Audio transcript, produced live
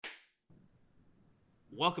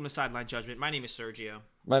Welcome to Sideline Judgment. My name is Sergio,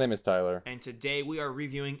 My name is Tyler. and today we are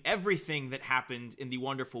reviewing everything that happened in the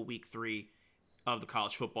wonderful Week 3 of the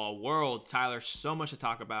college football world. Tyler, so much to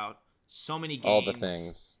talk about, so many All the games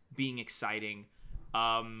things. being exciting.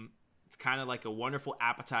 It's kind of like a wonderful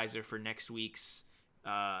appetizer for next week's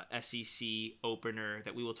SEC opener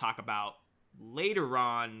that we will talk about later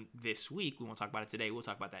on this week. We won't talk about it today. We'll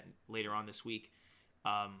talk about that later on this week.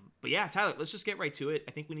 But yeah, Tyler, let's just get right to it.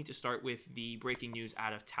 I think we need to start with the breaking news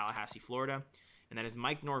out of Tallahassee, Florida. And that is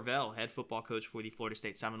Mike Norvell, head football coach for the Florida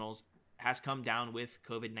State Seminoles, has come down with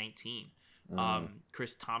COVID-19.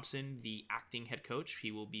 Chris Thompson, the acting head coach,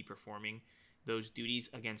 he will be performing those duties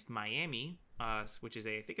against Miami, which is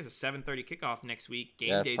I think is a 7:30 kickoff next week.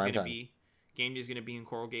 Game day is going to be in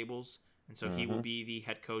Coral Gables. And so he will be the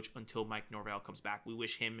head coach until Mike Norvell comes back. We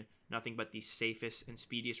wish him nothing but the safest and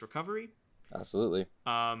speediest recovery. Absolutely.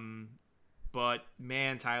 But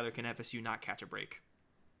man, Tyler, can FSU not catch a break?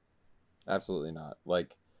 Absolutely not.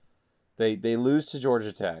 Like, they lose to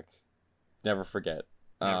Georgia Tech. Never forget.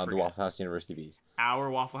 The Waffle House University Bees. Our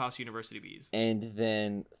Waffle House University Bees. And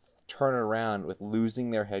then turn around with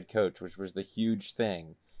losing their head coach, which was the huge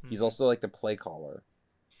thing. He's also like the play caller.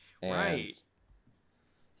 And right.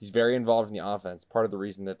 He's very involved in the offense. Part of the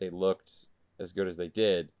reason that they looked as good as they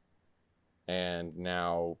did. And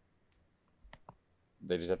now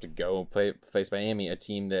they just have to go face Miami, a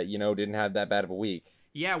team that, didn't have that bad of a week.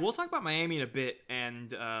 Yeah, we'll talk about Miami in a bit,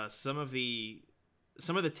 and some of the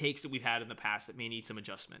takes that we've had in the past that may need some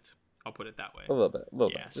adjustment. I'll put it that way. A little bit.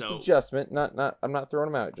 Just adjustment. Not. I'm not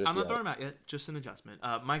throwing them out. I'm not throwing them out yet. Just an adjustment.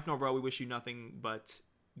 Mike Norvell, we wish you nothing but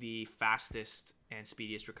the fastest and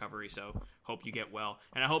speediest recovery. So hope you get well,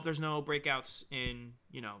 and I hope there's no breakouts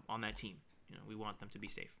on that team. We want them to be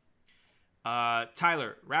safe.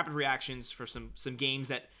 Tyler, rapid reactions for some games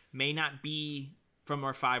that may not be from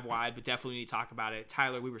our 5 wide, but definitely need to talk about it.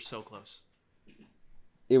 Tyler, we were so close.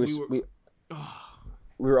 We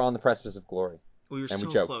were on the precipice of glory. We were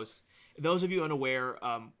so close. Those of you unaware,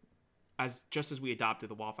 as we adopted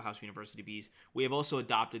the Waffle House University Bees, we have also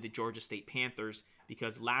adopted the Georgia State Panthers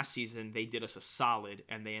because last season they did us a solid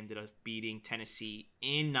and they ended up beating Tennessee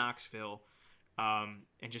in Knoxville.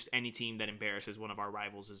 And just any team that embarrasses one of our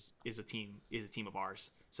rivals is a team of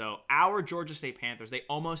ours. So our Georgia State Panthers, they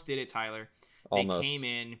almost did it, Tyler. They came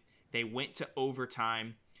in, they went to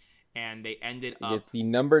overtime, and they ended up against the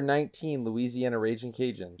number 19 Louisiana Raging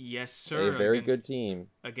Cajuns. Yes, sir. A very good team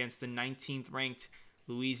against the 19th ranked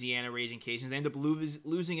Louisiana Raging Cajuns. They ended up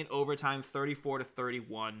losing in overtime,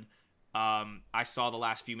 34-31. I saw the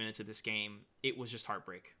last few minutes of this game. It was just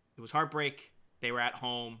heartbreak. It was heartbreak. They were at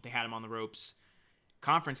home. They had them on the ropes.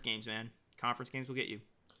 Conference games, man. Conference games will get you.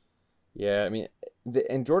 Yeah, I mean,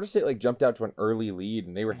 and Georgia State jumped out to an early lead,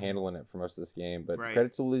 and they were handling it for most of this game. But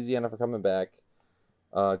Credit to Louisiana for coming back.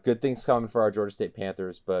 Good things coming for our Georgia State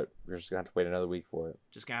Panthers, but we're just gonna have to wait another week for it.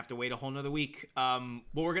 Just gonna have to wait a whole nother week. But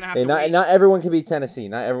we're gonna have to. Wait. Not everyone can beat Tennessee.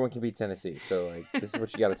 Not everyone can beat Tennessee. So this is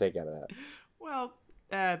what you got to take out of that. Well,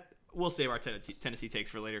 we'll save our Tennessee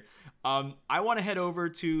takes for later. I want to head over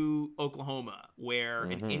to Oklahoma, where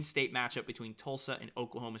an in-state matchup between Tulsa and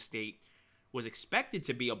Oklahoma State was expected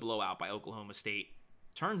to be a blowout by Oklahoma State.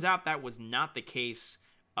 Turns out that was not the case.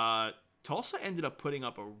 Tulsa ended up putting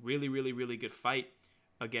up a really, really, really good fight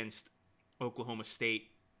against Oklahoma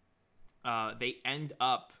State. They end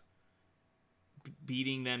up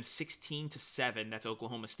beating them 16-7. That's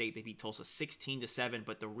Oklahoma State. They beat Tulsa 16-7.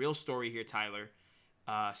 But the real story here, Tyler,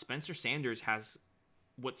 Spencer Sanders has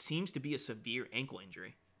what seems to be a severe ankle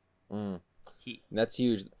injury. That's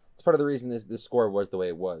huge. It's part of the reason this score was the way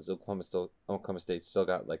it was. Oklahoma State still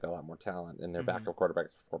got a lot more talent, and their backup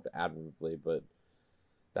quarterbacks performed admirably, but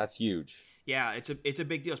that's huge. Yeah, it's a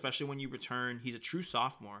big deal, especially when you return. He's a true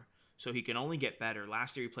sophomore, so he can only get better.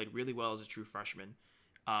 Last year he played really well as a true freshman.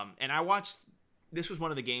 And I watched. This was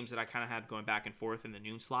one of the games that I kind of had going back and forth in the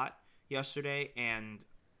noon slot yesterday, and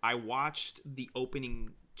I watched the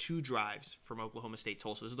opening 2 drives from Oklahoma State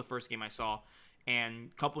Tulsa. This is the first game I saw.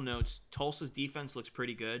 And couple notes, Tulsa's defense looks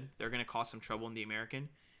pretty good. They're going to cause some trouble in the American.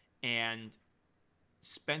 And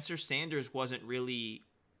Spencer Sanders wasn't really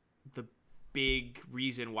the big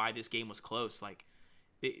reason why this game was close.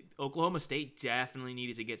 Oklahoma State definitely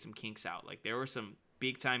needed to get some kinks out. There were some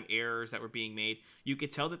big-time errors that were being made. You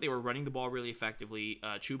could tell that they were running the ball really effectively.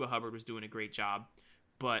 Chuba Hubbard was doing a great job.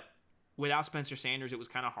 But without Spencer Sanders, it was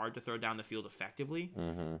kind of hard to throw down the field effectively.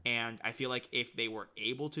 And I feel like if they were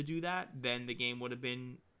able to do that, then the game would have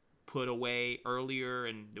been put away earlier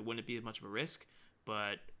and there wouldn't be as much of a risk.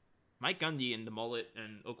 But Mike Gundy and the Mullet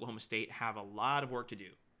and Oklahoma State have a lot of work to do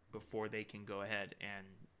before they can go ahead and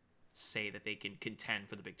say that they can contend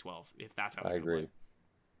for the Big 12, if that's how I agree.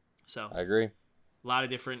 So I agree. a lot of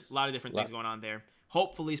different things going on there.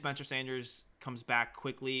 Hopefully Spencer Sanders comes back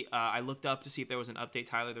quickly. I looked up to see if there was an update,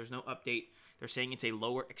 Tyler. There's no update. They're saying it's a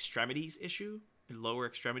lower extremities issue, a lower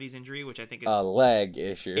extremities injury, which I think is a leg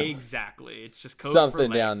issue. Exactly. It's just code something for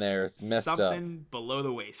legs. down there. It's messed something up. Something below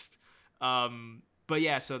the waist. But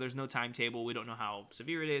yeah, so there's no timetable. We don't know how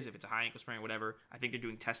severe it is, if it's a high ankle sprain or whatever. I think they're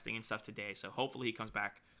doing testing and stuff today, so hopefully he comes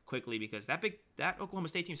back quickly because that Oklahoma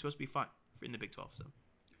State team is supposed to be fun in the Big 12. So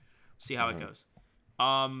see how it goes.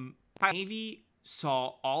 Navy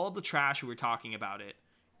saw all of the trash we were talking about it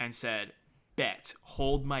and said, "Bet,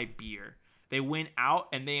 hold my beer." They went out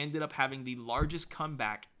and they ended up having the largest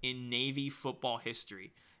comeback in Navy football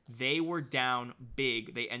history. They were down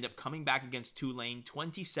big. They end up coming back against Tulane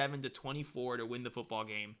 27-24 to win the football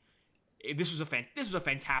game. This was a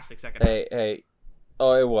fantastic second half. Hey.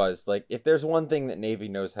 Oh, it was. Like, if there's one thing that Navy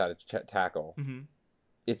knows how to tackle,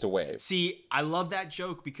 it's a wave. See, I love that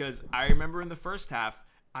joke because I remember in the first half,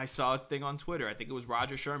 I saw a thing on Twitter. I think it was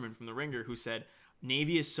Roger Sherman from The Ringer who said,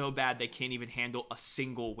 Navy is so bad they can't even handle a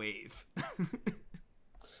single wave.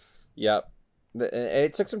 Yep.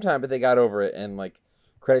 It took some time, but they got over it. And, like,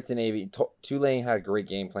 credit to Navy. Tulane had a great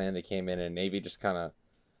game plan. They came in, and Navy just kind of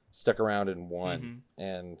stuck around and won.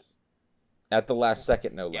 And at the last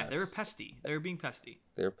second, no less. Yeah, they were pesty. They were being pesty.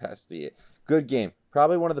 They were pesty. Good game.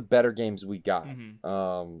 Probably one of the better games we got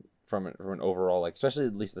from an overall, like, especially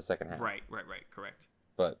at least the second half. Right. Correct.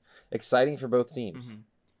 But exciting for both teams.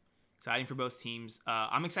 Exciting for both teams.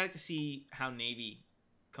 I'm excited to see how Navy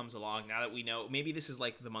comes along now that we know. Maybe this is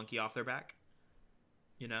like the monkey off their back.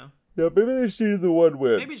 You know? Yeah, maybe they just needed the one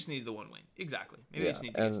win. Maybe just needed the one win. Exactly. Maybe they just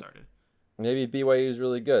need to get started. Maybe BYU is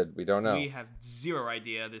really good. We don't know. We have zero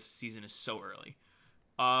idea. This season is so early.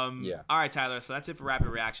 All right, Tyler. So that's it for rapid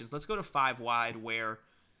reactions. Let's go to 5 Wide where,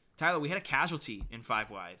 Tyler, we had a casualty in 5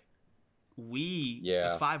 Wide.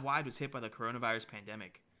 The 5 Wide was hit by the coronavirus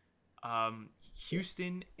pandemic.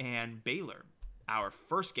 Houston and Baylor, our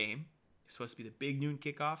first game, supposed to be the big noon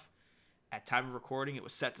kickoff. At time of recording, it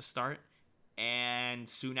was set to start. And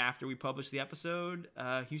soon after we published the episode,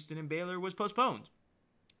 Houston and Baylor was postponed.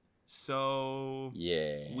 So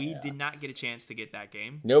we did not get a chance to get that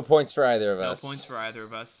game. No points for either of us. No points for either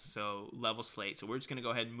of us. So level slate. So we're just going to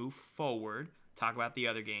go ahead and move forward. Talk about the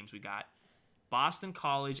other games we got. Boston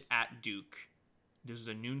College at Duke. This was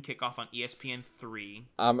a noon kickoff on ESPN 3.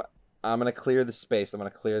 I'm gonna clear the space. I'm gonna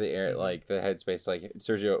clear the air, like the headspace. Like,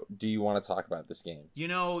 Sergio, do you want to talk about this game? You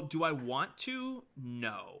know, do I want to?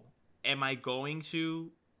 No. Am I going to?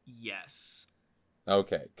 Yes.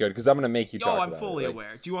 Okay, good. Because I'm gonna make you talk. I'm fully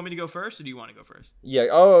aware. Do you want me to go first, or do you want to go first? Yeah.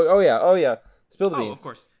 Oh yeah. Spill the beans. Oh, of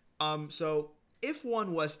course. So if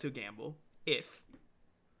one was to gamble,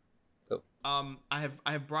 I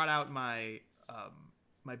have brought out my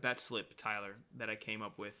my bet slip, Tyler, that I came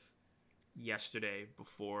up with yesterday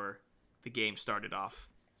before the game started off.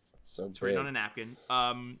 It's written on a napkin.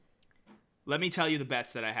 Let me tell you the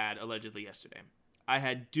bets that I had allegedly yesterday. I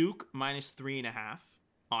had Duke -3.5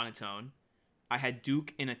 on its own. I had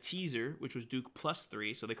Duke in a teaser, which was Duke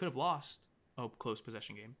 +3, so they could have lost a close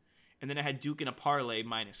possession game. And then I had Duke in a parlay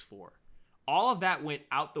 -4. All of that went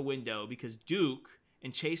out the window because Duke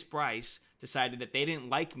and Chase Bryce decided that they didn't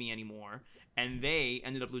like me anymore, and they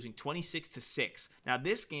ended up losing 26-6. Now,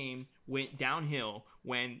 this game went downhill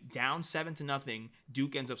when down 7-0,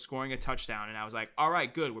 Duke ends up scoring a touchdown, and I was like, all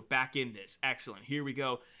right, good, we're back in this. Excellent, here we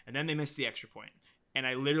go. And then they missed the extra point. And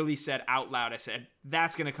I literally said out loud, I said,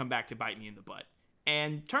 that's going to come back to bite me in the butt.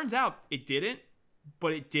 And turns out it didn't,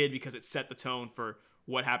 but it did because it set the tone for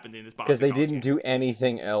what happened in this Boston because they College didn't game. do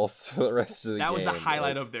anything else for the rest of the game. That was the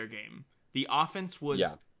highlight of their game. The offense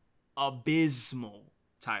was abysmal,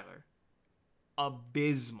 Tyler.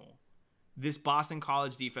 Abysmal. This Boston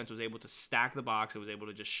College defense was able to stack the box. It was able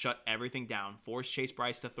to just shut everything down, force Chase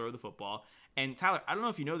Bryce to throw the football. And Tyler, I don't know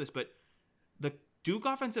if you know this, but the Duke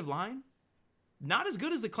offensive line, not as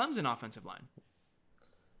good as the Clemson offensive line.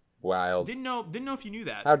 Wild. Didn't know if you knew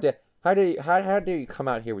that. How do you come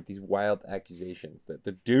out here with these wild accusations that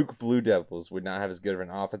the Duke Blue Devils would not have as good of an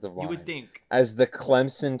offensive line? You would think as the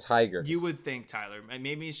Clemson Tigers. You would think, Tyler. And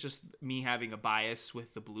maybe it's just me having a bias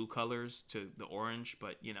with the blue colors to the orange,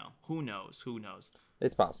 but who knows? Who knows?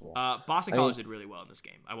 It's possible. Boston College did really well in this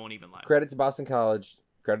game. I won't even lie. Credit to Boston College.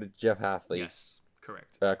 Credit to Jeff Hafley. Yes,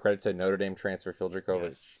 correct. Credit to Notre Dame transfer Phil Dracovic.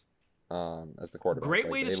 Yes. As the quarterback. Great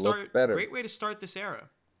way to start. Great way to start this era.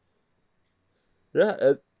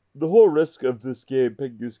 Yeah, the whole risk of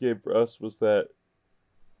picking this game for us was that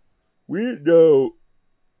we didn't know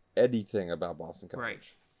anything about Boston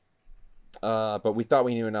College. Right. But we thought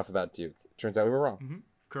we knew enough about Duke. Turns out we were wrong. Mm-hmm.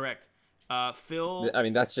 Correct. Phil. I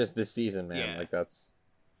mean, that's just this season, man. Yeah. Like, that's.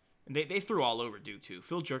 And they threw all over Duke, too.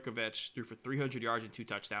 Phil Jerkovich threw for 300 yards and 2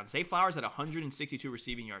 touchdowns. Zay Flowers had 162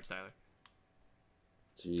 receiving yards, Tyler.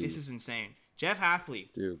 Jeez. This is insane. Jeff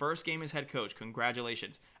Hafley, Dude. first game as head coach.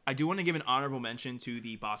 Congratulations. I do want to give an honorable mention to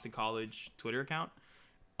the Boston College Twitter account.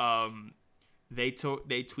 They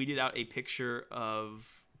tweeted out a picture of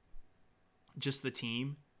just the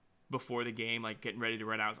team before the game, like getting ready to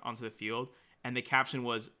run out onto the field. And the caption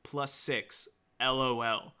was +6,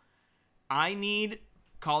 LOL. I need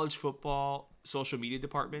college football social media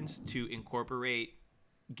departments to incorporate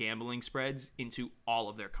gambling spreads into all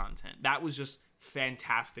of their content. That was just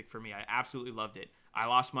fantastic for me. I absolutely loved it. I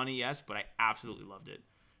lost money, yes, but I absolutely loved it.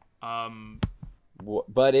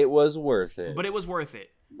 But it was worth it. But it was worth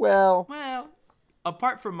it. Well,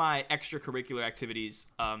 apart from my extracurricular activities,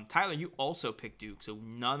 Tyler, you also picked Duke, so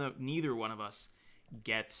neither one of us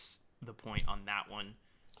gets the point on that one.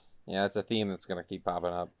 yeah, it's a theme that's gonna keep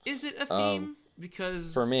popping up. Is it a theme?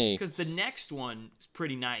 Because for me, because the next one is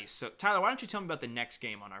pretty nice. So Tyler, why don't you tell me about the next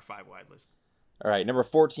game on our 5-wide list? All right, number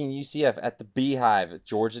 14, UCF at the Beehive at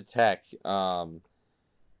Georgia Tech.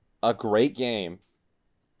 A great game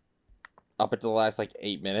up until the last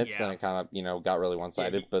 8 minutes, Yeah. and it kind of got really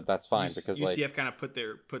one-sided, but that's fine because UCF kind of put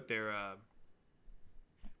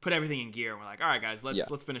everything in gear, and we're like, all right, guys,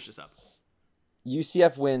 let's finish this up.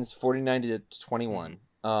 UCF wins 49-21.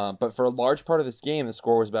 But for a large part of this game, the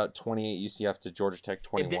score was about 28 UCF to Georgia Tech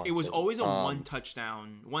 21. It was always a one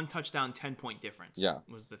touchdown, 10-point difference. Yeah.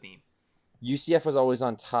 Was the theme. UCF was always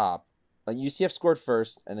on top. UCF scored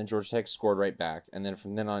first, and then Georgia Tech scored right back. And then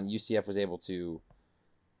from then on, UCF was able to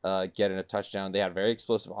get in a touchdown. They had very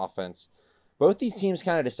explosive offense. Both these teams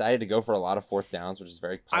kind of decided to go for a lot of fourth downs, which is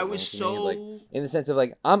very puzzling I was to so me. In the sense of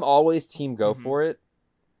I'm always team go for it,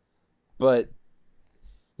 but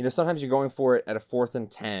sometimes you're going for it at a 4th and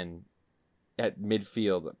 10 at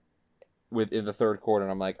midfield in the third quarter,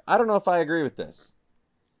 and I'm like, I don't know if I agree with this.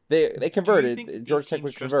 They converted. Georgia Tech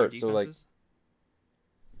would convert, so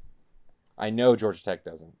I know Georgia Tech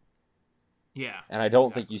doesn't. Yeah. And I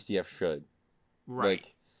don't think UCF should. Right.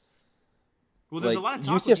 Well, there's a lot of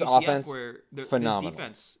talk UCF's with UCF offense, where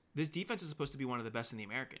phenomenal. This defense is supposed to be one of the best in the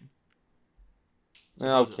American.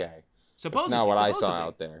 Okay. Supposedly. That's not what I saw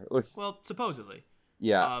out there. Well, supposedly.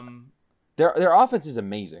 Yeah. Their offense is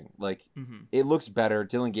amazing. Mm-hmm. It looks better.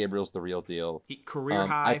 Dylan Gabriel's the real deal. Career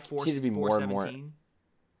high, I continue to be more and more.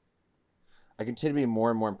 I continue to be more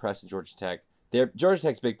and more impressed with Georgia Tech. Georgia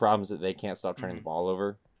Tech's big problem is that they can't stop turning the ball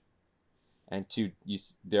over. And to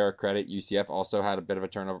their credit, UCF also had a bit of a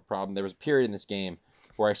turnover problem. There was a period in this game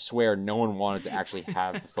where I swear no one wanted to actually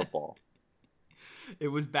have the football. It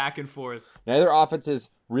was back and forth. Neither offenses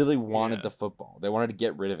really wanted the football. They wanted to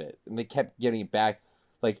get rid of it, and they kept getting it back.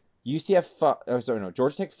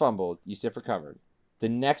 Georgia Tech fumbled. UCF recovered.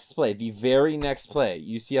 The very next play,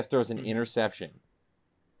 UCF throws an interception.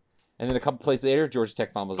 And then a couple plays later, Georgia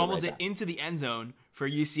Tech fumbles it into the end zone for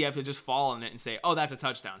UCF to just fall on it and say, oh, that's a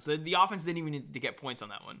touchdown. So the offense didn't even need to get points on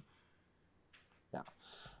that one. Yeah.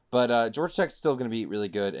 But Georgia Tech's still going to be really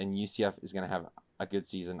good, and UCF is going to have a good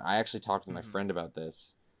season. I actually talked to my friend about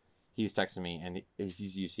this. He was texting me, and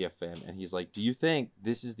he's a UCF fan, and he's like, do you think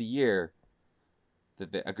this is the year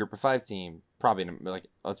that a Group of 5 team, probably,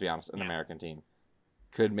 let's be honest, an American team,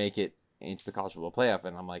 could make it into the college football playoff?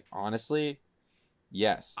 And I'm like, honestly,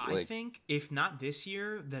 yes. I think if not this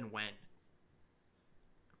year, then when?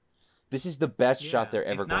 This is the best shot they're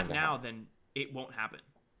ever going to have. If not now, then it won't happen,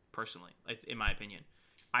 personally, in my opinion.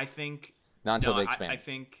 I think... Not until they expand. I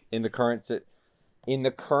think... In the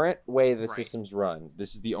current way the system's run,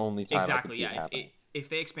 this is the only time I can see it happen. If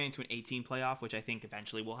they expand to an 18 playoff, which I think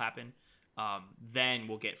eventually will happen, then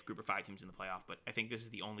we'll get Group of 5 teams in the playoff. But I think this is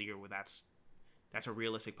the only year where that's a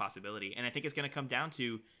realistic possibility. And I think it's going to come down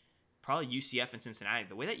to probably UCF and Cincinnati.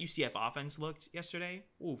 The way that UCF offense looked yesterday,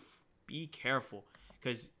 be careful.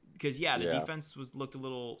 Because the defense looked a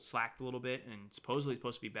little slacked a little bit, and supposedly it's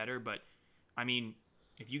supposed to be better. But, I mean,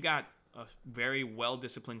 if you got a very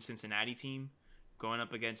well-disciplined Cincinnati team going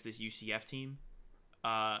up against this UCF team,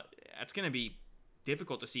 that's going to be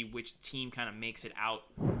difficult to see which team kind of makes it out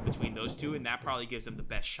between those two, and that probably gives them the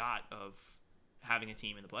best shot of having a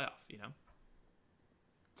team in the playoff,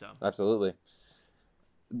 So absolutely.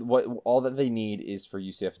 All that they need is for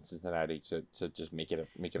UCF and Cincinnati to just make it a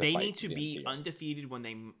fight. They need to be undefeated when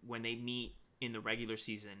they meet in the regular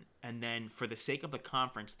season, and then for the sake of the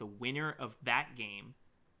conference, the winner of that game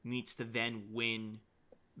needs to then win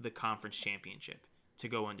the conference championship to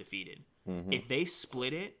go undefeated. Mm-hmm. If they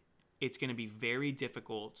split it, it's going to be very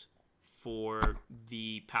difficult for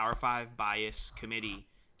the Power 5 bias committee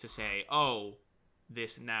to say, oh,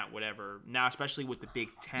 this and that, whatever. Now, especially with the Big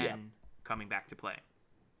Ten coming back to play.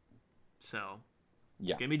 So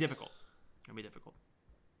Yeah. it's gonna be difficult.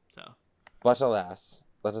 So, But alas,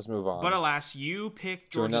 let us move on. but alas, you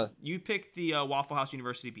picked Georgia. another- You picked the Waffle House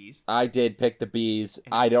University Bees, I did pick the Bees.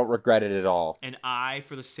 I don't regret it at all. and I,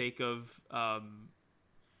 for the sake of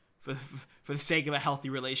for the sake of a healthy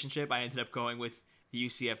relationship, I ended up going with the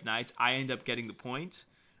UCF Knights. I ended up getting the point.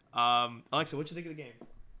 Alexa, what'd you think of the game?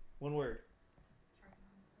 One word.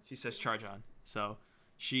 She says charge on. So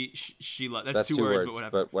she loved. That's two words,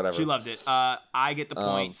 but whatever. She loved it. I get the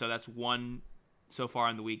point, so that's one so far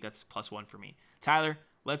in the week. That's +1 for me. Tyler,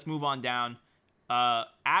 let's move on down.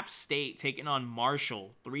 App State taking on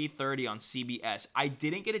Marshall, 3:30 on CBS. I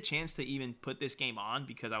didn't get a chance to even put this game on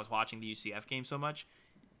because I was watching the UCF game so much.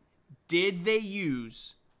 Did they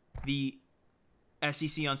use the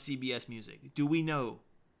SEC on CBS music? Do we know?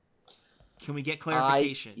 Can we get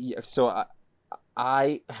clarification?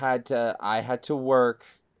 I had to work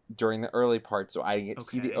during the early part, so I didn't get to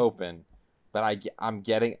see the open. But I'm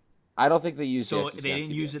getting. I don't think they used. So they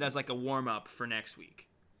didn't use it as like a warm up for next week.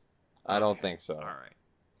 I don't think so. All right.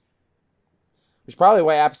 Which is probably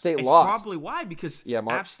why App State lost. Probably why, because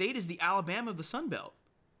App State is the Alabama of the Sun Belt.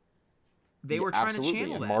 They were trying to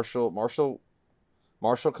channel and that.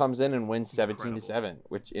 Marshall comes in and wins 17-7,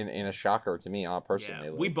 which in a shocker to me, personally.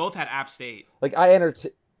 Yeah, we both had App State. Like I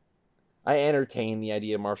entertain the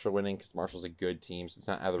idea of Marshall winning because Marshall's a good team, so it's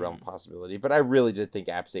not out of the realm of possibility. But I really did think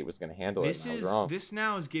App State was going to handle it. And I was wrong. This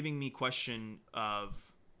now is giving me question of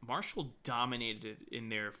Marshall dominated in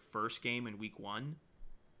their first game in week 1.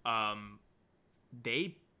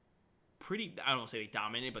 They I don't want to say they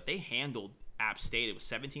dominated, but they handled App State. It was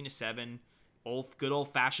 17-7. Good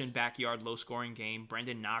old-fashioned backyard low-scoring game.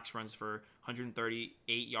 Brendan Knox runs for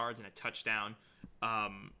 138 yards and a touchdown.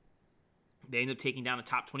 They end up taking down a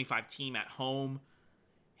top 25 team at home.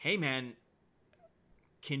 Hey, man,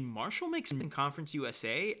 can Marshall make some in Conference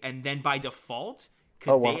USA? And then by default,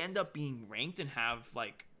 could they end up being ranked and have,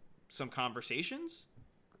 like, some conversations?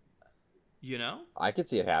 You know? I could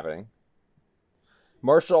see it happening.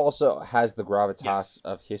 Marshall also has the gravitas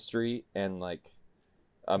of history and, like,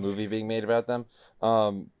 a movie being made about them.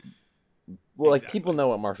 Like people know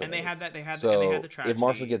what Marshall and they is. Had that. They had. So and they had the tragedy if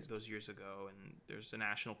Marshall gets those years ago, and there's a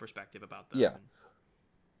national perspective about them. Yeah.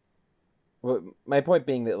 Well, my point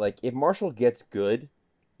being that like if Marshall gets good,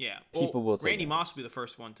 people will. Randy Moss will be the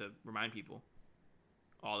first one to remind people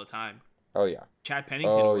all the time. Oh yeah. Chad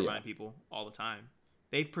Pennington will remind people all the time.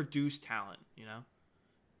 They've produced talent, you know.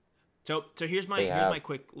 So here's my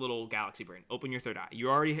quick little galaxy brain. Open your third eye.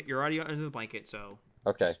 You're already under the blanket, so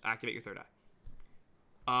just activate your third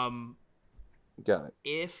eye. Got it.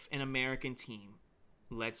 If an American team,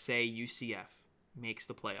 let's say UCF, makes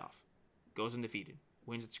the playoff, goes undefeated,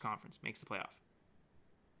 wins its conference, makes the playoff,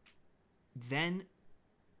 then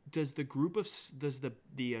does the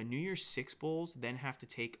New Year's Six Bowls then have to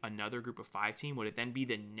take another Group of 5 team? Would it then be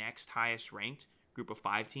the next highest ranked Group of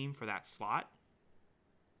 5 team for that slot?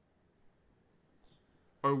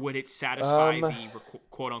 Or would it satisfy the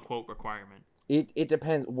quote-unquote requirement? It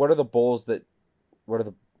depends. What are the bowls that...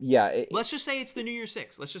 Let's just say it's the New Year's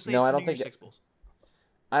Six. Let's just say it's the New Year's Six Bowls.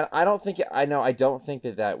 I don't think... I know. I don't think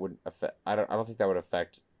that would affect... I don't think that would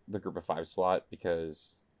affect the Group of 5 slot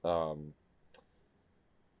because...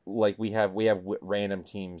 like we have random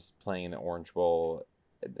teams playing in the Orange Bowl.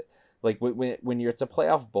 Like when it's a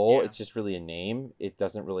playoff bowl, it's just really a name. It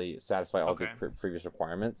doesn't really satisfy all the previous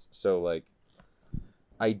requirements. So like...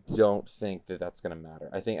 I don't think that that's going to matter.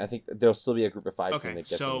 I think there'll still be a Group of 5 team that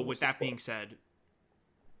gets. So with that being said,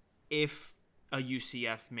 if a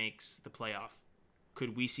UCF makes the playoff,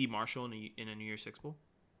 could we see Marshall in a New Year's Six Bowl?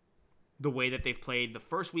 The way that they've played the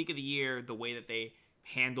first week of the year, the way that they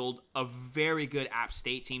handled a very good App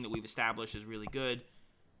State team that we've established is really good.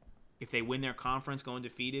 If they win their conference, go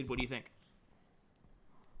undefeated, what do you think?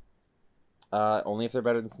 Only if they're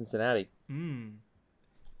better than Cincinnati.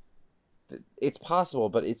 It's possible,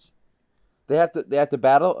 but they have to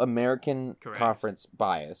battle American Conference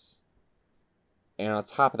bias, and on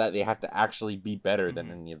top of that, they have to actually be better than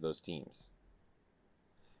any of those teams.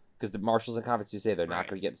 Because the Marshalls and Conference USA, they're not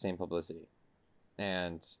going to get the same publicity,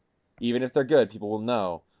 and even if they're good, people will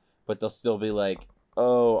know, but they'll still be like,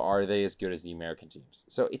 "Oh, are they as good as the American teams?"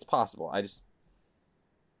 So it's possible.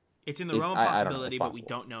 It's in the realm of possibility, but we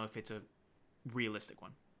don't know if it's a realistic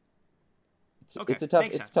one. It's a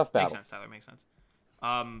tough battle. Makes sense, Tyler. Makes sense.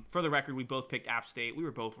 For the record, we both picked App State. We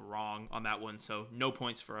were both wrong on that one, so no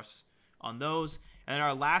points for us on those. And then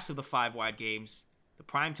our last of the 5 wide games, the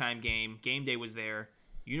primetime game, game day was there.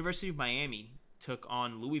 University of Miami took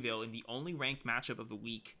on Louisville in the only ranked matchup of the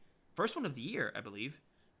week. First one of the year, I believe.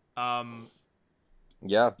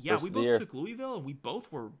 Yeah, Yeah, first we of the both year. took Louisville, and we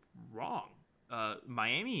both were wrong.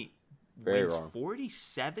 Miami Very wins wrong.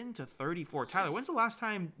 47-34. Tyler, when's the last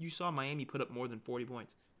time you saw Miami put up more than 40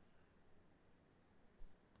 points?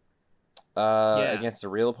 Yeah. Against a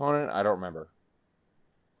real opponent, I don't remember.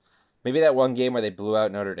 Maybe that one game where they blew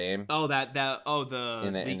out Notre Dame Oh, the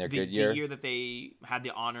in their good the year. year that they had the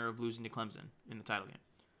honor of losing to Clemson in the title game.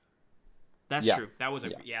 That's Yeah. true. That was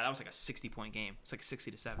Yeah. that was like a 60-point game. It's like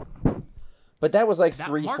 60-7. But that was like That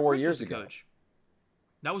 3, Mark 4 Richt was years the ago. coach.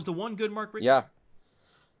 That was the one good Mark Richt. Yeah.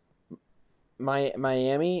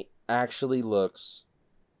 Miami actually looks.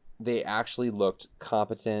 They actually looked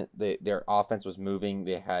competent. Their offense was moving.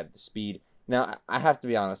 They had the speed. Now I have to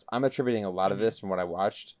be honest. I'm attributing a lot of this from what I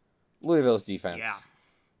watched. Louisville's defense.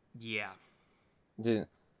 Yeah.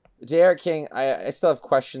 D'Eriq King, I still have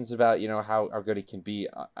questions about how good he can be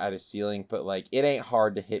at his ceiling, but like it ain't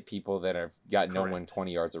hard to hit people that have got no one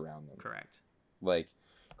 20 yards around them. Correct. Like,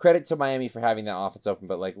 credit to Miami for having that offense open,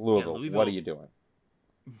 but like Louisville, what are you doing?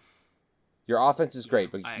 Your offense is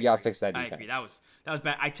great, but you gotta fix that defense. I agree. That was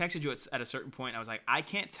bad. I texted you at a certain point. I was like, I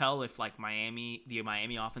can't tell if like the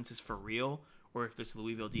Miami offense is for real or if this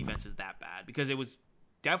Louisville defense is that bad, because it was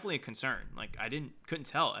definitely a concern. Like I couldn't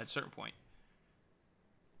tell at a certain point.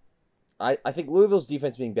 I think Louisville's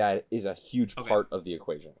defense being bad is a huge part of the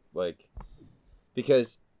equation. Like,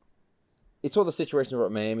 because it's one of the situations where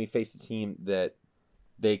Miami faced a team that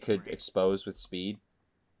they could expose with speed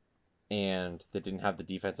and that didn't have the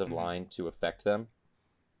defensive line to affect them.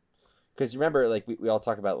 Because remember, like, we all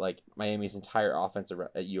talk about, like, Miami's entire offense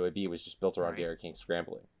at UAB was just built around D'Eriq King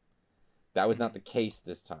scrambling. That was not the case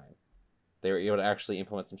this time. They were able to actually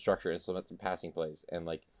implement some structure, implement some passing plays, and,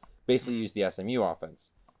 like, basically use the SMU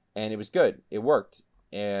offense. And it was good. It worked.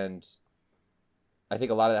 And I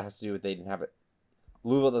think a lot of that has to do with they didn't have it.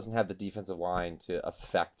 Louisville doesn't have the defensive line to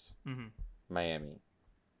affect Miami.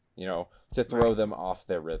 To throw them off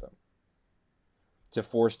their rhythm. To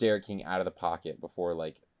force D'Eriq King out of the pocket before,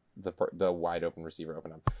 like, the wide open receiver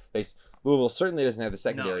opened up. Louisville certainly doesn't have the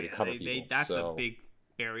secondary to cover people. That's a big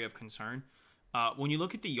area of concern. When you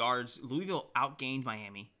look at the yards, Louisville outgained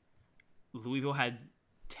Miami. Louisville had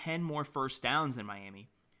 10 more first downs than Miami.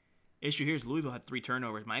 Issue here is Louisville had 3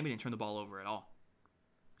 turnovers. Miami didn't turn the ball over at all.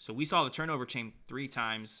 So we saw the turnover chain 3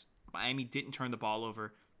 times. Miami didn't turn the ball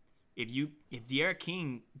over. If D'Eriq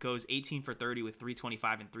King goes 18 for 30 with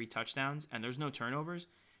 325 and 3 touchdowns and there's no turnovers,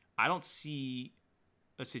 I don't see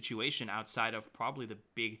a situation outside of probably the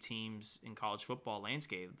big teams in college football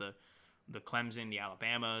landscape, the Clemson, the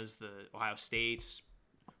Alabamas, the Ohio States,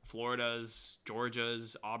 Floridas,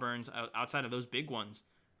 Georgias, Auburns. Outside of those big ones,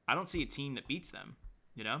 I don't see a team that beats them.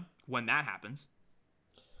 When that happens.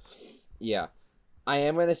 Yeah. I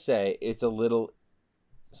am going to say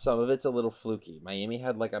some of it's a little fluky. Miami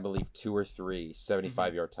had, like, I believe 2 or 3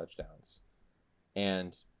 75-yard touchdowns.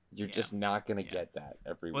 And you're just not going to get that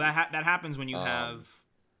every week. Well, that happens when you have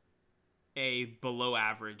a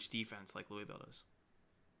below-average defense like Louisville does.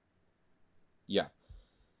 Yeah.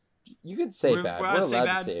 You can say bad. We're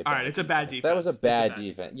allowed to say bad. All right, it's a bad defense. That was a bad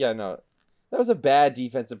defense. Yeah, no. That was a bad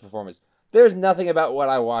defensive performance. There's nothing about what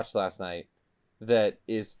I watched last night that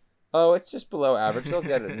is, it's just below average. They'll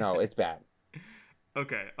get it. No, it's bad.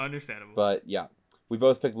 Okay, understandable. But, yeah, we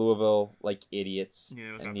both picked Louisville like idiots,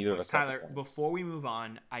 and neither of us got the points. Tyler, before we move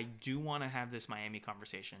on, I do want to have this Miami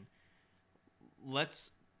conversation.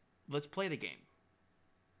 Let's play the game.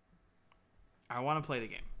 I want to play the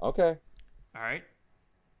game. Okay. All right.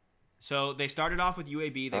 So they started off with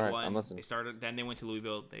UAB. They won. I'm listening. Then they went to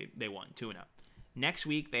Louisville. They won 2-0. Next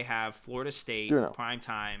week they have Florida State prime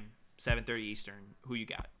time, 7:30 Eastern. Who you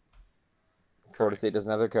got? Florida State doesn't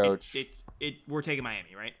have their coach. We're taking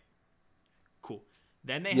Miami, right? Cool.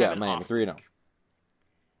 Then they have an Miami 3-0.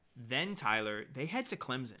 Then Tyler, they head to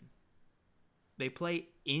Clemson. They play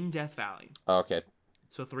in Death Valley. Okay.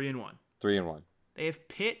 So 3-1. 3-1. They have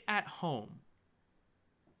Pitt at home.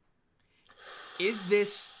 Is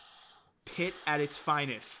this Pitt at its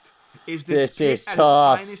finest? Is this Pitt is at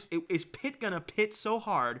tough. Its finest? Is Pitt gonna pit so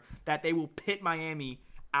hard that they will pit Miami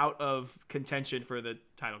out of contention for the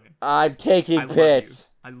title game? I'm taking Pitt.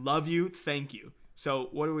 I love you. Thank you. So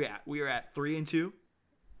what are we at? We are at 3-2.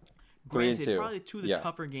 3-2. Probably 2 of the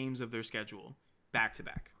tougher games of their schedule, back to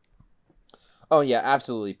back. Oh yeah,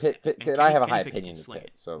 absolutely. Pitt. I have a high opinion of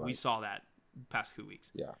Pitt. So we saw that past 2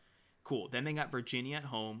 weeks. Yeah. Cool. Then they got Virginia at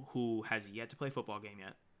home, who has yet to play a football game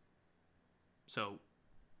yet. So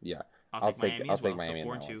yeah, I'll take Miami as well. Miami so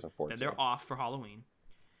 4-2. So 4-2. Then they're off for Halloween.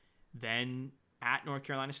 Then at North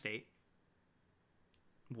Carolina State,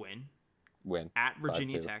 win. Win. At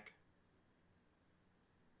Virginia 5-2. Tech.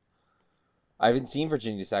 I haven't seen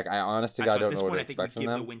Virginia Tech. I honest to God don't know what to expect from give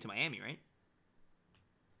the them. win to Miami, right?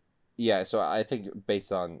 Yeah, so I think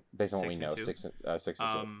based on what we know, 6-2.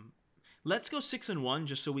 6-2. Let's go 6-1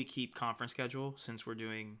 just so we keep conference schedule since we're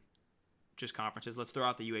doing just conferences. Let's throw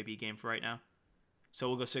out the UAB game for right now. So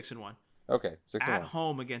we'll go 6-1. Okay, 6-1. At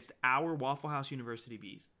home against our Waffle House University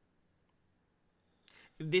Bees.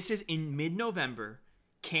 This is in mid-November.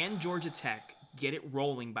 Can Georgia Tech get it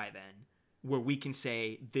rolling by then where we can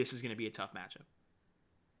say this is going to be a tough matchup?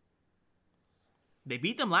 They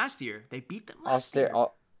beat them last year.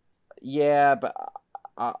 Yeah, but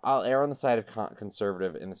I'll err on the side of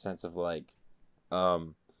conservative in the sense of like,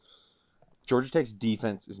 Georgia Tech's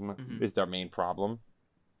defense is their main problem,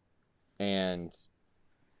 and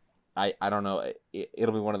I don't know.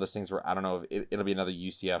 It'll be one of those things where I don't know if it'll be another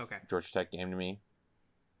UCF Georgia Tech game to me.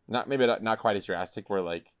 Not quite as drastic. Where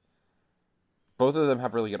like both of them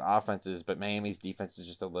have really good offenses, but Miami's defense is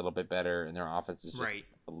just a little bit better, and their offense is just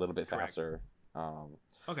a little bit faster.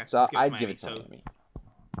 So I'd give it to Miami.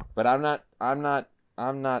 But I'm not.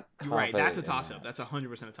 You're right. That's a toss-up. That's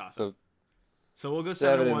 100% a toss-up. So we'll go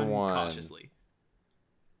 7-1 cautiously.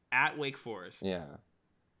 At Wake Forest. Yeah.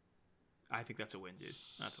 I think that's a win, dude.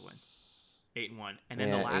 That's a win. 8-1, and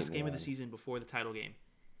then the last game of the season before the title game.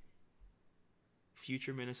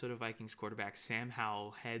 Future Minnesota Vikings quarterback Sam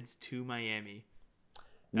Howell heads to Miami.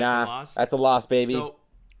 That's a loss. That's a loss, baby.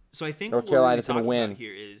 So I think North Carolina's going to win.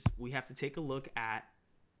 Here is we have to take a look at.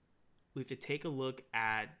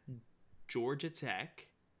 Georgia Tech,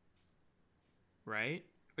 right?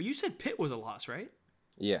 Or you said Pitt was a loss, right?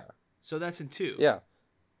 Yeah. So that's in 2. Yeah.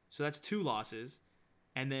 So that's 2 losses,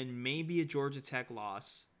 and then maybe a Georgia Tech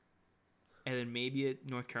loss, and then maybe a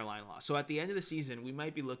North Carolina loss. So at the end of the season, we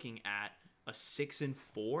might be looking at a 6-4,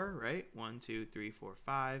 right? 1, 2, 3, 4,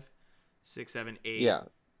 5, 6, 7, 8. Yeah,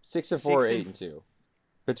 6-4, 8-2.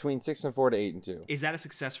 Between 6-4 to 8-2. Is that a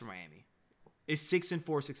success for Miami? Is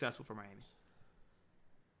 6-4 successful for Miami?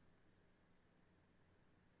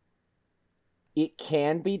 It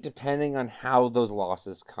can be, depending on how those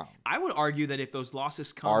losses come. I would argue that if those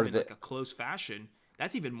losses come in like a close fashion,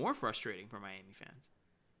 that's even more frustrating for Miami fans,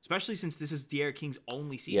 especially since this is D'Eriq King's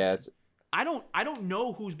only season. Yeah, I don't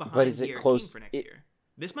know who's behind D'Eriq King for next year.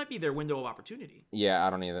 This might be their window of opportunity. Yeah, I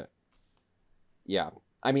don't either. Yeah,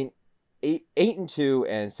 I mean, 8-2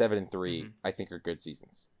 and 7-3, I think are good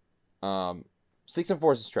seasons.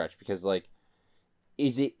 6-4 is a stretch because like.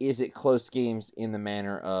 Is it close games in the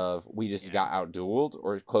manner of we just got out-dueled,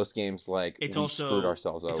 or close games like screwed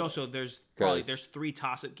ourselves over? It's also there's 3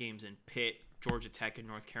 toss-up games in Pitt, Georgia Tech, and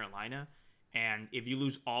North Carolina, and if you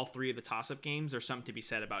lose all 3 of the toss-up games, there's something to be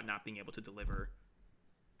said about not being able to deliver.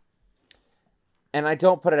 And I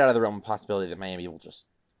don't put it out of the realm of possibility that Miami will just,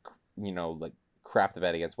 like crap the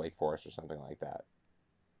bed against Wake Forest or something like that.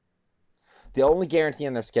 The only guarantee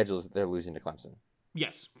on their schedule is that they're losing to Clemson.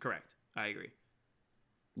 Yes, correct. I agree.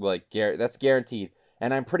 Like that's guaranteed,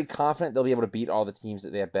 and I'm pretty confident they'll be able to beat all the teams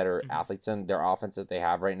that they have better athletes in. Their offense that they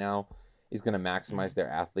have right now is going to maximize their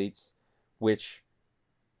athletes, which,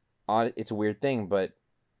 it's a weird thing, but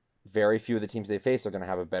very few of the teams they face are going to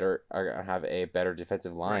have a better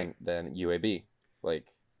defensive line than UAB.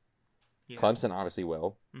 Like, Clemson obviously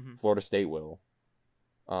will, Florida State will.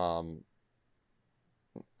 I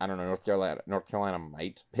don't know, North Carolina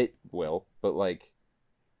might, Pitt will, but like.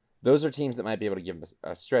 Those are teams that might be able to give them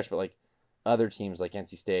a stretch, but like other teams like NC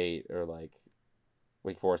State or like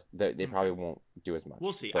Wake Forest, they probably won't do as much.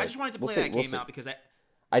 We'll see. But I just wanted to play that game out because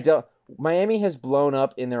I don't. Miami has blown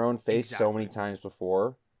up in their own face so many times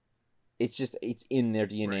before. It's in their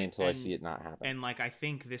DNA until I see it not happen. And like I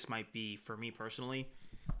think this might be, for me personally,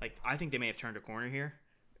 like I think they may have turned a corner here,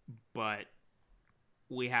 but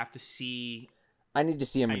we have to see. I need to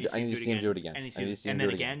see him. I need to see him do it again.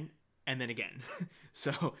 And then again.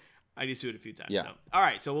 So I need to do it a few times. Yeah. So, all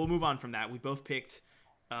right, so we'll move on from that. We both picked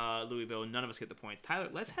Louisville. None of us get the points. Tyler,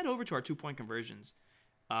 let's head over to our 2-point conversions.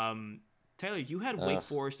 Tyler, you had Wake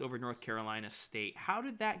Forest over North Carolina State. How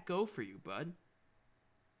did that go for you, bud?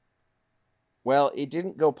 Well, it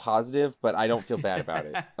didn't go positive, but I don't feel bad about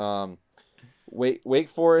it. Wake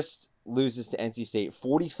Forest loses to NC State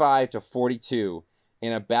 45-42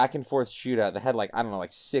 in a back and forth shootout that had like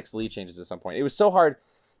 6 lead changes at some point. It was so hard.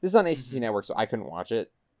 This is on ACC Network, so I couldn't watch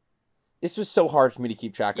it. This was so hard for me to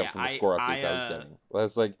keep track of from the score updates I was getting. I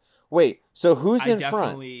was like, wait, so who's in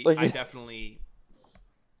front? I definitely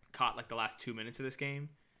caught like the last 2 minutes of this game,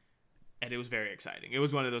 and it was very exciting. It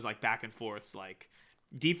was one of those like back and forths, like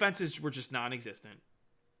defenses were just non-existent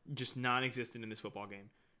in this football game.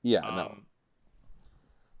 Yeah, no.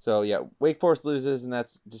 So yeah, Wake Forest loses, and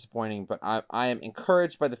that's disappointing. But I am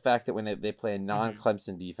encouraged by the fact that when they play a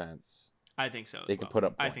non-Clemson defense, I think so. They can put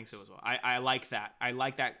up I points. think so as well. I like that. I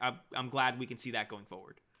like that. I'm glad we can see that going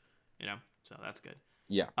forward. So that's good.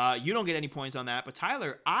 Yeah. You don't get any points on that, but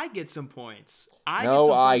Tyler, I get some points. I No, get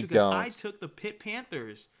some I points because don't. I took the Pitt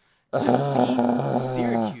Panthers to beat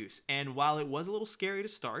Syracuse, and while it was a little scary to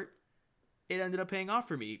start, it ended up paying off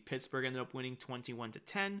for me. Pittsburgh ended up winning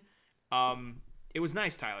 21-10. It was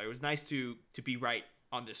nice, Tyler. It was nice to be right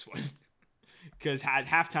on this one. Because at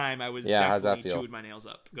halftime, I was how's that definitely feel? chewing my nails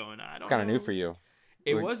up, going, I don't know. It's kind of new for you.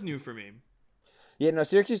 It was new for me. Yeah, no,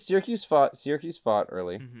 Syracuse fought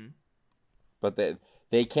early, Mm-hmm. but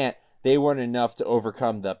they weren't enough to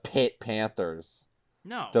overcome the Pitt Panthers.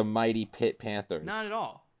 No. The mighty Pitt Panthers. Not at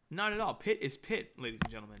all. Not at all. Pitt is Pitt, ladies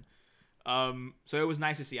and gentlemen. So it was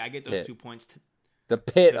nice to see. I get those Pitt. 2 points. The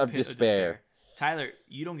pit of despair. Tyler,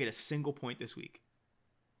 you don't get a single point this week.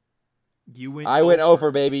 You went. I went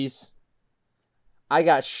over, babies. I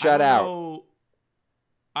got shut out.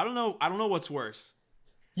 I don't know what's worse.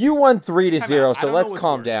 You won 3-0, Time so out. I don't let's know what's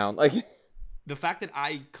calm worse. down. Like The fact that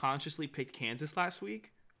I consciously picked Kansas last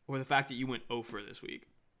week, or the fact that you went over this week.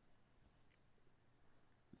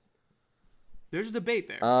 There's a debate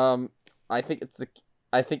there. I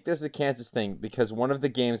think there's the Kansas thing because one of the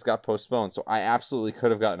games got postponed, so I absolutely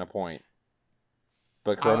could have gotten a point.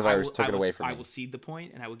 But coronavirus took it away from me. I will cede the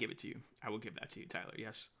point, and I will give it to you. I will give that to you, Tyler.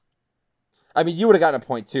 Yes. I mean, you would have gotten a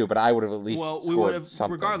point too, but I would have at least scored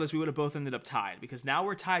something. Regardless, we would have both ended up tied because now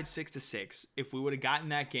we're tied 6-6. If we would have gotten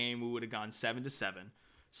that game, we would have gone 7-7.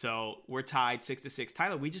 So we're tied 6-6.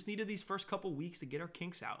 Tyler, we just needed these first couple weeks to get our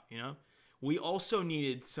kinks out. We also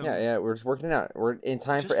needed some. Yeah, we're just working it out. We're in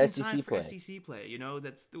time for SEC play. SEC play,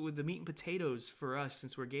 that's the meat and potatoes for us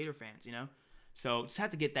since we're Gator fans. So just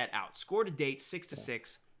had to get that out. Score to date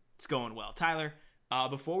 6-6. It's going well, Tyler.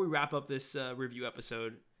 Before we wrap up this review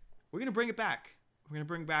episode, we're gonna bring it back. We're gonna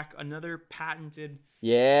bring back another patented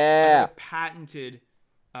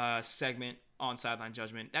segment on Sideline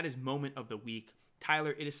Judgment. That is Moment of the Week.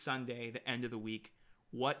 Tyler, it is Sunday, the end of the week.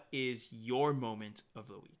 What is your moment of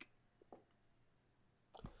the week?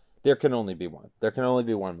 There can only be one. There can only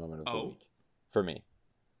be one moment of the week for me.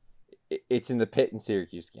 It's in the Pitt and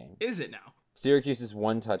Syracuse game. Is it now? Syracuse's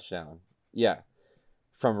one touchdown. Yeah.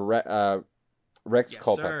 From Rex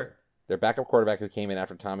Culpepper. Their backup quarterback who came in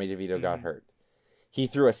after Tommy DeVito got hurt. He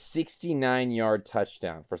threw a 69-yard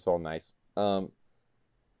touchdown. First of all, nice.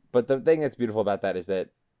 But the thing that's beautiful about that is that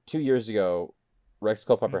 2 years ago, Rex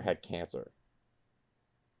Culpepper had cancer.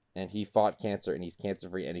 And he fought cancer, and he's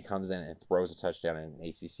cancer-free, and he comes in and throws a touchdown in an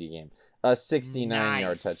ACC game. A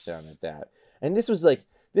 69-yard touchdown at that. And this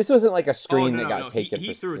wasn't like a screen that got taken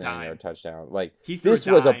for a 69-yard touchdown. Like, this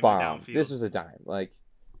was a bomb. This was a dime. Like,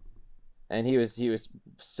 and he was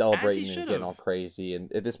celebrating and getting all crazy.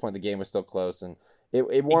 And at this point, the game was still close, and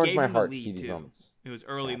it warmed my heart to see these moments. It was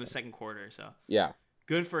early in the second quarter, so yeah,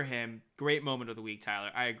 good for him. Great moment of the week,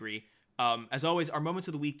 Tyler. I agree. As always, our moments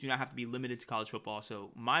of the week do not have to be limited to college football.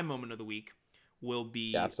 So my moment of the week will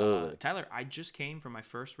be absolutely Tyler. I just came from my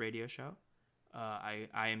first radio show. I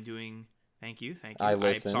am doing. Thank you.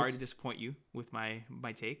 I'm sorry to disappoint you with my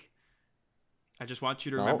take. I just want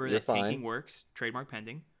you to remember that tanking works. Trademark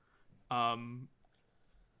pending.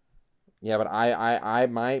 Yeah, but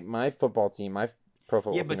my football team, my pro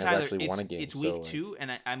football team Tyler, has actually won a game. It's week 2,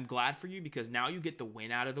 and I'm glad for you because now you get the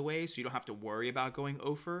win out of the way, so you don't have to worry about going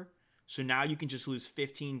over. So now you can just lose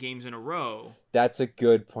 15 games in a row. That's a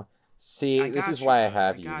good point. See, this is why I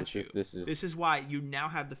have you. This is why you now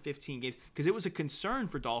have the 15 games because it was a concern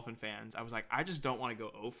for Dolphin fans. I was like, I just don't want to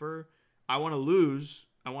go over. I want to lose.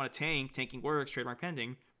 I want to tank. Tanking works. Trademark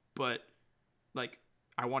pending. But like,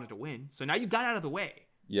 I wanted to win. So now you got out of the way.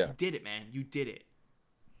 Yeah, you did it, man. You did it.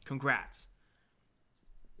 Congrats.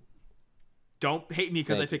 Don't hate me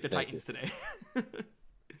because I picked the Titans today.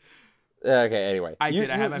 Okay. Anyway, I did.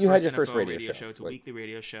 I had my first radio show. It's a weekly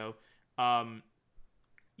radio show.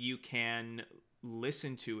 You can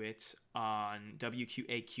listen to it on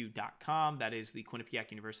WQAQ.com. That is the Quinnipiac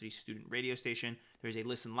University student radio station. There's a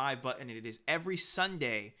listen live button, and it is every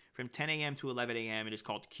Sunday from 10 a.m. to 11 a.m. It is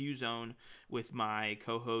called Q Zone with my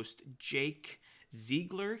co-host Jake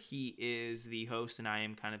Ziegler. He is the host, and I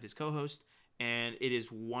am kind of his co-host. And it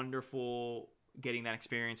is wonderful getting that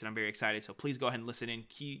experience, and I'm very excited. So please go ahead and listen in.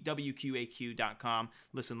 WQAQ.com.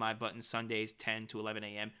 Listen live button Sundays 10 to 11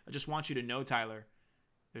 a.m. I just want you to know, Tyler,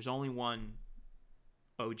 there's only one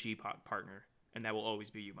OG partner, and that will always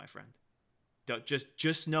be you, my friend.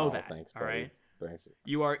 Just know that. Thanks, all right? Thanks.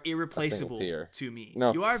 You are irreplaceable to me.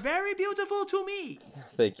 No. You are very beautiful to me.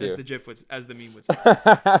 Thank you. As the meme would say.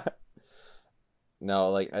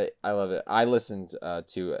 No, like I love it. I listened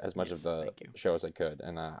to as much of Yes, the thank you. show as I could,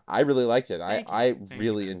 and I really liked it. Thank you. I Thank you,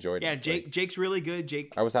 really man. enjoyed Yeah, it. Jake's really good.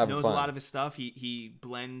 Jake I was having knows a lot fun. of his stuff. He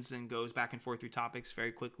blends and goes back and forth through topics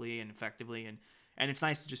very quickly and effectively, and it's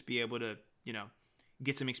nice to just be able to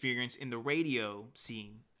get some experience in the radio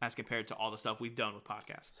scene as compared to all the stuff we've done with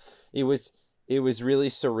podcasts. It was really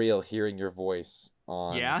surreal hearing your voice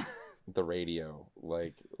on Yeah. the radio,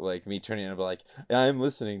 like me turning and be like, I'm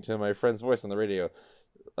listening to my friend's voice on the radio.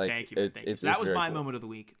 Like, Thank you. Man. Thank you. So that was my moment of the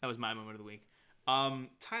week. That was my moment of the week.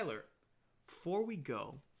 Tyler, before we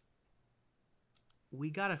go, we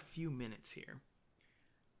got a few minutes here.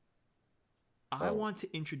 I want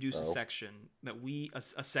to introduce a section that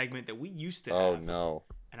a segment that we used to have. Oh no.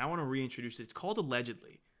 And I want to reintroduce it. It's called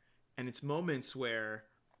Allegedly. And it's moments where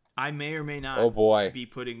I may or may not be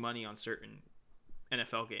putting money on certain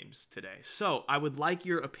NFL games today. So I would like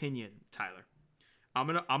your opinion, Tyler. I'm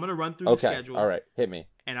gonna run through the schedule. All right, hit me.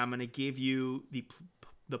 And I'm gonna give you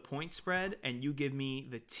the point spread, and you give me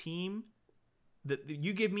the team.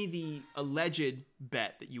 You give me the alleged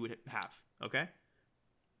bet that you would have. Okay.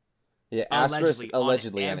 Yeah, asterisk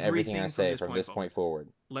allegedly on everything I say from this point forward.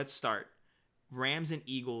 Let's start. Rams and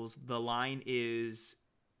Eagles. The line is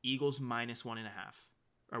Eagles -1.5.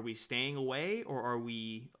 Are we staying away or are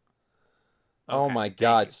we? Okay, oh my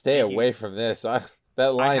God! Stay away from this.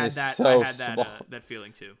 That line is so I had small. that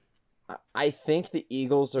feeling too. I think the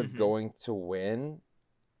Eagles are going to win.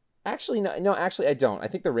 Actually, no. Actually, I don't. I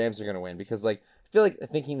think the Rams are going to win because, like, I feel like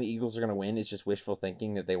thinking the Eagles are going to win is just wishful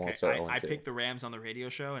thinking that they won't start 0-2. I picked the Rams on the radio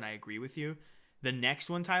show, and I agree with you. The next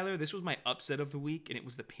one, Tyler, this was my upset of the week, and it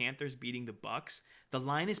was the Panthers beating the Bucks. The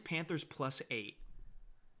line is Panthers +8.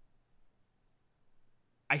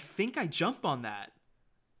 I think I jump on that.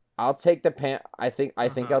 I'll take the I think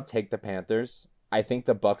I'll take the Panthers. I think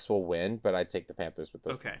the Bucks will win, but I take the Panthers with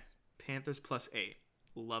those points. Panthers +8.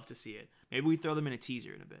 Love to see it. Maybe we throw them in a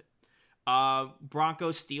teaser in a bit.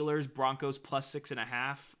 Broncos, Steelers, Broncos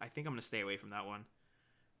 +6.5. I think I'm gonna stay away from that one.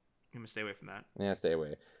 I'm gonna stay away from that. Yeah, stay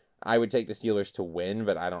away. I would take the Steelers to win,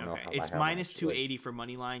 but I don't know how. It's -280 for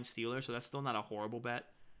moneyline Steelers, so that's still not a horrible bet,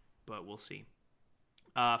 but we'll see.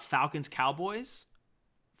 Falcons, Cowboys.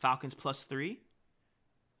 Falcons +3.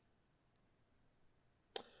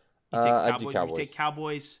 You take I'd do Cowboys. Cowboys. Would you take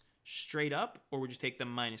Cowboys straight up, or would you take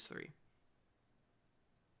them -3?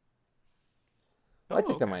 I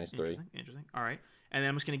take the -3. Interesting. All right. And then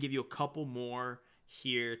I'm just going to give you a couple more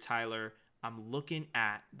here, Tyler. I'm looking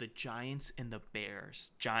at the Giants and the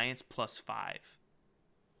Bears. Giants +5.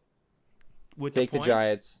 Take the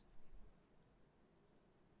Giants.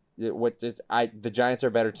 The Giants are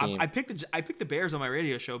a better team. I picked the Bears on my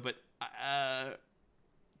radio show, but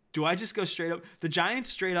do I just go straight up? The Giants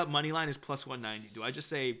straight up money line is +190. Do I just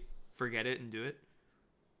say forget it and do it?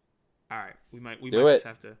 All right, we might just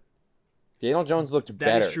have to. Daniel Jones looked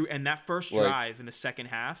better. That is true, and that first drive in the second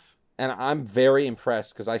half. And I'm very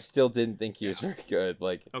impressed because I still didn't think he was very good.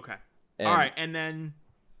 Like, okay, all right, and then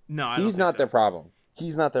no, he's not their problem.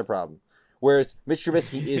 He's not their problem. Whereas Mitch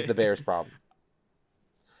Trubisky is the Bears' problem.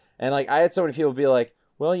 And like, I had so many people be like,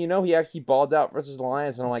 "Well, he balled out versus the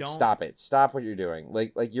Lions," and I'm like, "Stop it! Stop what you're doing!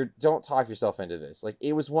 Like don't talk yourself into this. Like,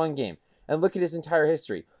 it was one game, and look at his entire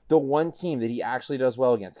history. The one team that he actually does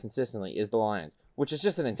well against consistently is the Lions." Which is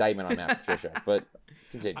just an indictment on Matt Patricia, but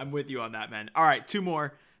continue. I'm with you on that, man. All right, two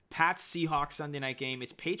more. Pats Seahawks Sunday night game.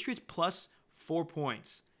 It's Patriots +4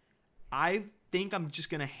 points. I think I'm just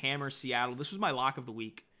gonna hammer Seattle. This was my lock of the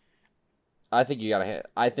week. I think you gotta hit.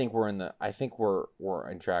 I think we're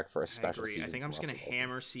in track for a special season. I think I'm just gonna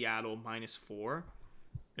hammer Seattle -4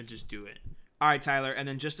 and just do it. All right, Tyler, and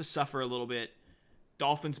then just to suffer a little bit,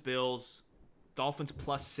 Dolphins Bills. Dolphins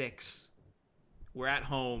 +6. We're at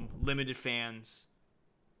home, limited fans.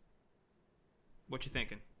 What you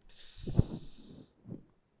thinking?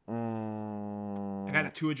 I got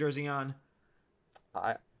the Tua jersey on.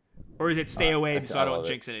 Or is it stay away so I don't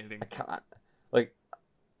jinx anything?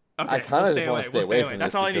 I kind of just want to stay away from this.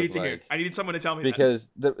 That's all I needed to hear. I needed someone to tell me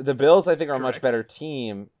because the Bills I think are a much better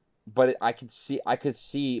team, but I could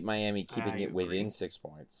see Miami keeping it within 6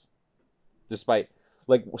 points, despite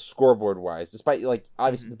like scoreboard wise. Despite like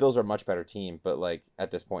obviously the Bills are a much better team, but like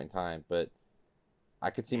at this point in time, but I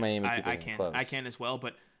could see Miami keeping it close. I can as well,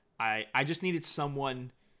 but I just needed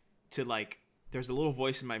someone to like. There's a little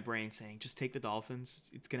voice in my brain saying, "Just take the Dolphins.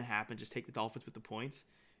 It's gonna happen. Just take the Dolphins with the points."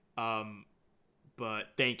 But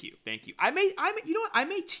thank you. I may, you know what? I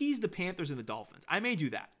may tease the Panthers and the Dolphins. I may do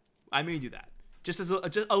that. Just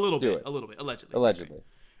a little bit, allegedly. Allegedly.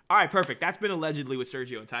 All right, perfect. That's been allegedly with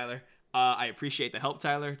Sergio and Tyler. I appreciate the help,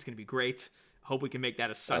 Tyler. It's gonna be great. Hope we can make that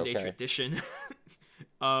a Sunday tradition.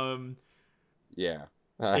 Yeah.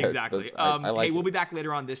 Exactly. I like Hey, we'll it. be back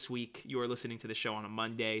later on this week. You are listening to the show on a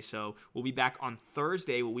Monday, so we'll be back on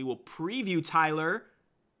Thursday where we will preview, Tyler.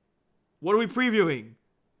 What are we previewing?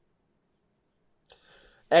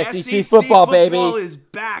 SEC football, baby. Football is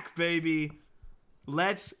back, baby.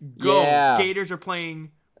 Let's go. Yeah. Gators are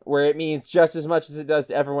playing. Where it means just as much as it does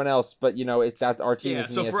to everyone else, but it's that our team is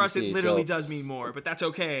in so the for SEC. us it literally does mean more, but that's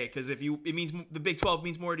okay because it means the Big 12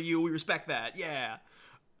 means more to you. We respect that. Yeah.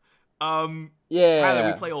 Yeah.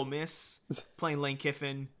 Tyler, we play Ole Miss, playing Lane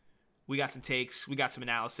Kiffin. We got some takes. We got some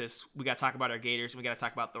analysis. We got to talk about our Gators. And we got to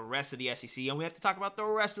talk about the rest of the SEC. And we have to talk about the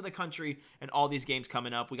rest of the country and all these games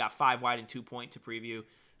coming up. We got 5 wide and 2 point to preview.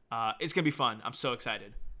 It's going to be fun. I'm so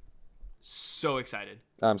excited. So excited.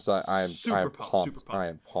 I'm sorry. I am pumped. Super pumped. I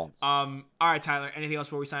am pumped. All right, Tyler. Anything else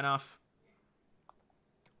before we sign off?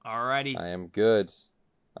 Alrighty. I am good.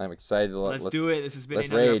 I'm excited. Let's do it. This has been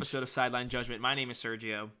another rage. episode of Sideline Judgment. My name is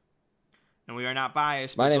Sergio. And we are not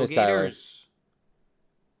biased. My name is Tyler. Gators.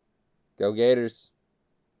 Go Gators.